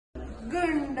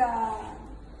ಗುಂಡ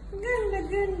ಗುಂಡ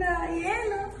ಗುಂಡ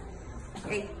ಏನು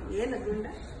ಏನು ಗುಂಡ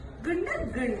ಗುಂಡ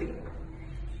ಗುಂಡಿ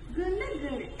ಗುಂಡ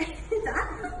ಗುಂಡಿ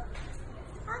ಸಾಕು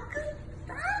ಸಾಕು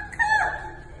ಸಾಕು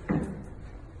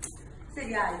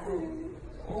ಸರಿ ಆಯ್ತು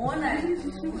ಓನ್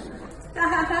ಆಯ್ತು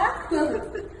ಸಾಕು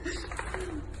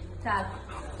ಸಾಕು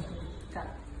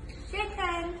ಸಾಕು shake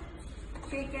hand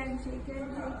shake hand, shake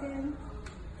hand, shake hand,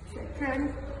 shake hand.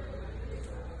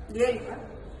 ಏನು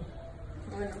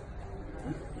ಅವನು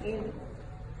ಏನು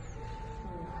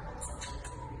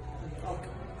ಓಕೆ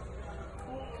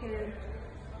ಓಕೆ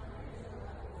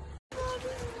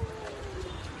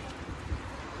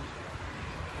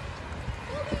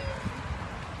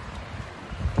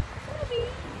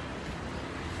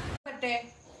ಬಟ್ಟೆ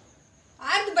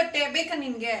ಆರ್ದು ಬಟ್ಟೆ ಬೇಕಾ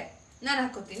ನಿನ್ಗೆ? ನಾನು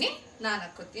ಹಾಕೋತೀನಿ ನಾನು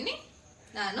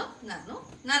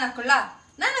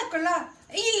ಹಾಕೊಳ್ಳ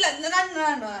ಇಲ್ಲ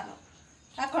ನಾನು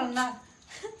ಹಾಕೊಳ್ಳ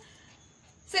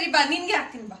ಸರಿ ಬಾ ನಿನ್ಗೆ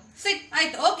ಹಾಕ್ತೀನಿ ಬಾ ಸಿಟ್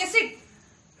ಆಯ್ತು ಓಕೆ ಸಿಟ್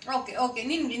ಓಕೆ ಓಕೆ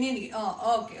ನಿನ್ಗೆ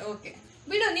ಓಕೆ ಓಕೆ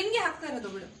ಬಿಡು ನಿನ್ಗೆ ಹಾಕ್ತಾ ಇರೋದು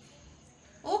ಬಿಡು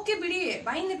ಓಕೆ ಬಿಡಿ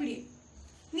ಬಾಯಿಂದ ಬಿಡಿ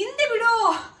ನಿಂದೆ ಬಿಡು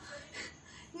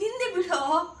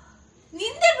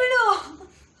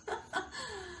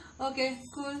ಓಕೆ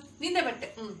ಕೂಲ್ ನಿಂದೆ ಬಟ್ಟೆ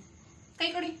ಕೈ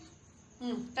ಕೊಡಿ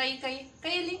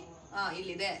ಕೈಯಲ್ಲಿ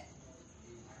ಇಲ್ಲಿದೆ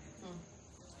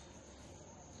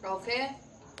ಓಕೆ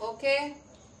ಓಕೆ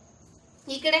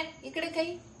ಈ ಕಡೆ ಕೈ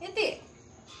ಎತ್ತಿ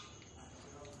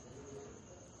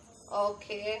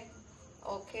ಓಕೆ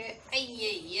ಓಕೆ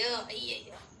ಅಯ್ಯಯ್ಯೋ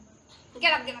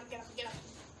get up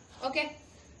okay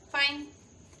fine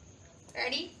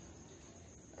ready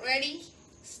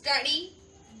steady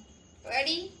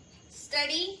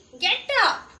get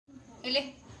up ಇಲ್ಲಿ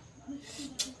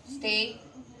stay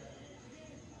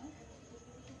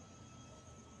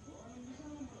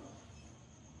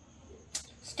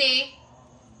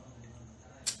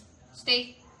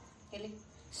ಇಲ್ಲಿ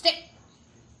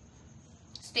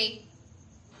stay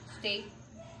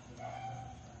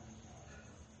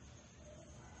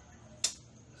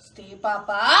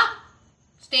papa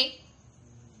stay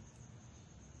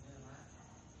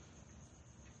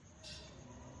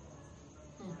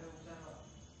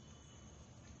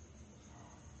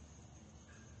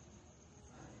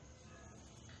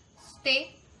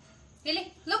stay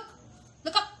really look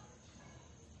up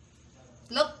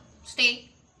look stay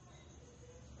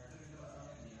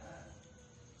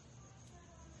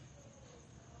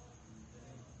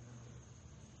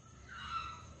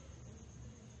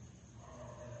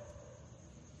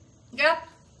get up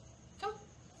come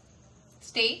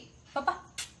stay papa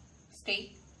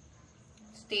stay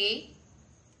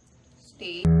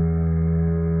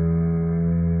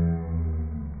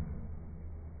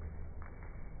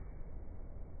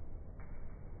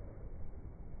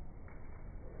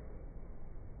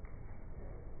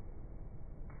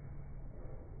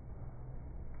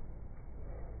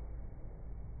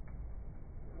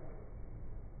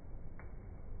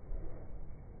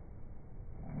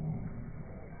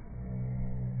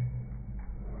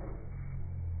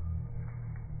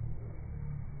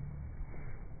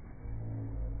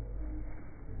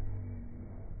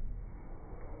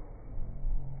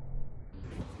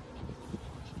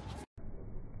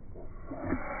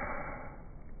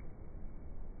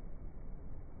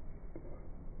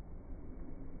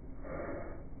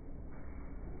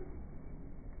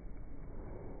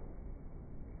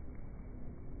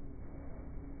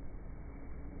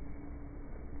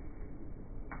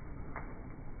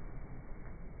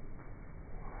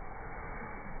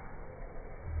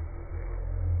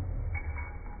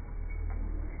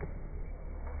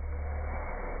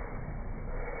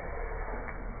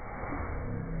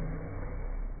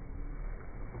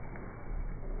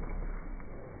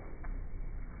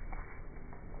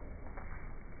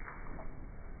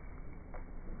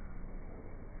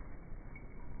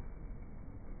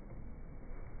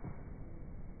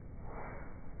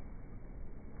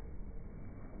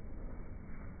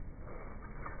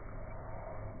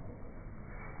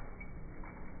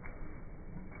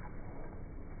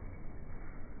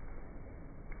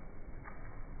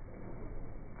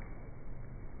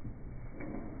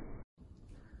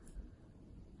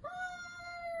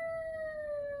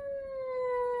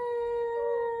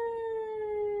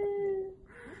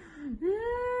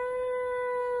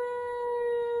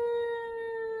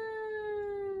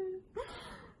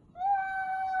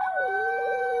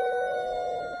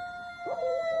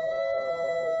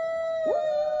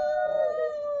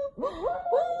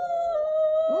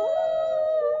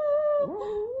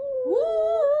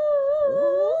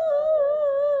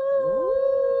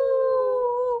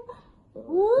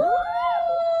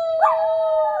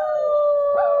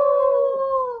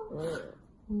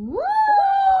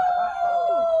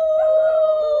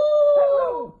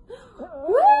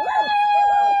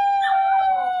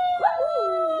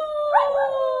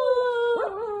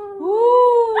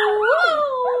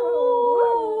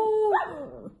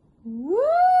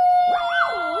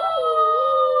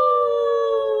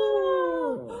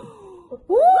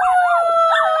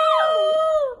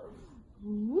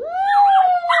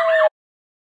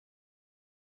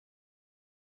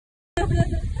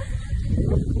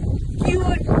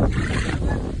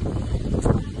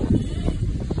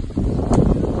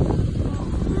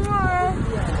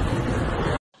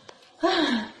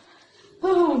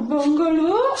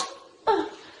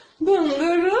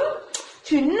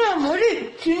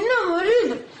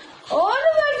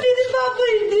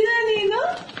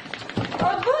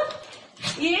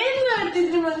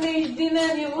ಮಾಡ್ತಿದ್ರಿ ಮೊನ್ನೆ ಇಷ್ಟ ದಿನ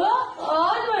ನೀವು?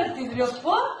 ಆನ್ ಮಾಡ್ತಿದ್ರಿ ಅಪ್ಪ?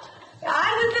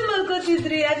 ಯಾರ ಜೊತೆ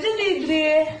ಮಲ್ಕೋತಿದ್ರಿ? ಯಾರ ಜೊತೆ ಇದ್ರಿ?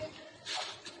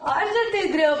 ಯಾರ ಜೊತೆ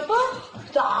ಇದ್ರಿ ಅಪ್ಪ?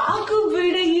 ಸಾಕು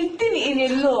ಬಿಡ, ಇರ್ತೀನಿ.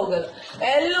 ಎಲ್ಲೂ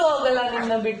ಹೋಗಲ್ಲ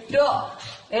ನಿನ್ನ ಬಿಟ್ಟು,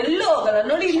 ಎಲ್ಲೂ ಹೋಗಲ್ಲ.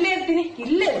 ನೋಡಿ ಇಲ್ಲೇ ಇರ್ತೀನಿ,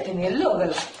 ಎಲ್ಲೂ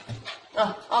ಹೋಗಲ್ಲ.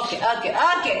 ಓಕೆ ಓಕೆ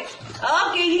ಓಕೆ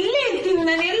ಓಕೆ, ಇಲ್ಲೇ ಇರ್ತೀನಿ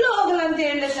ನಾನು, ಎಲ್ಲೂ ಹೋಗಲ್ಲ ಅಂತ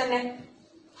ಹೇಳ ತಾನೆ.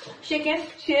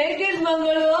 ಶೇಖರ್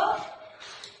ಮಗಳು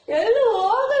ಎಲ್ಲೂ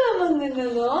ಹೋಗಲ್ಲ ಬಂದೆ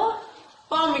ನಾನು.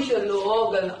 ಪಾಮಿಶಲ್ಲೂ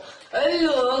ಹೋಗಲ್ಲ, ಎಲ್ಲೂ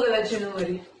ಹೋಗಲ್ಲ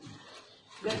ಚಿನ್ನಮರಿ.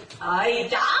 ಆಯ್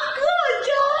ಚಾಕು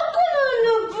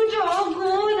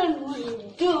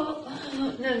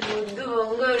ನನ್ ಮುದ್ದು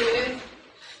ಬಂಗಾರಿ,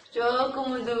 ಚಾಕು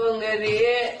ಮುದ್ದು ಬಂಗಾರಿ,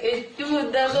 ಎಷ್ಟು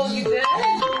ಮುದ್ದಾಗೋಗಿದೆ.